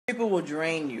People will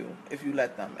drain you if you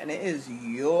let them, and it is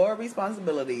your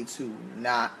responsibility to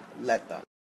not let them.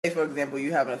 Say, for example,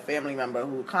 you have a family member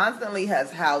who constantly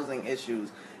has housing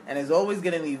issues and is always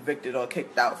getting evicted or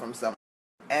kicked out from somewhere,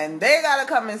 and they gotta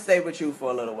come and stay with you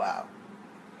for a little while.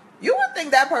 You would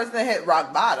think that person hit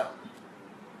rock bottom.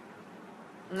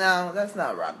 No, that's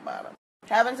not rock bottom.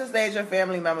 Having to stay at your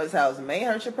family member's house may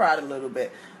hurt your pride a little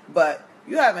bit, but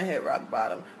you haven't hit rock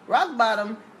bottom. Rock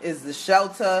bottom is the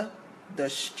shelter, the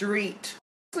street,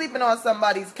 sleeping on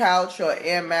somebody's couch or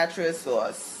air mattress or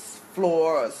a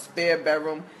floor or a spare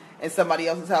bedroom in somebody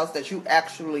else's house that you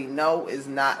actually know is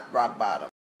not rock bottom.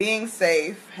 Being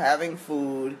safe, having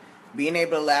food, being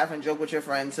able to laugh and joke with your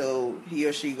friend till he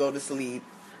or she go to sleep,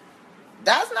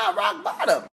 that's not rock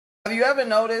bottom. Have you ever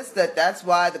noticed that that's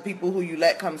why the people who you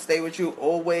let come stay with you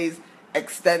always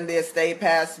extend their stay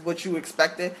past what you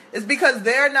expected? It's because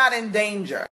they're not in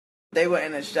danger. They were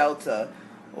in a shelter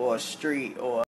or a street or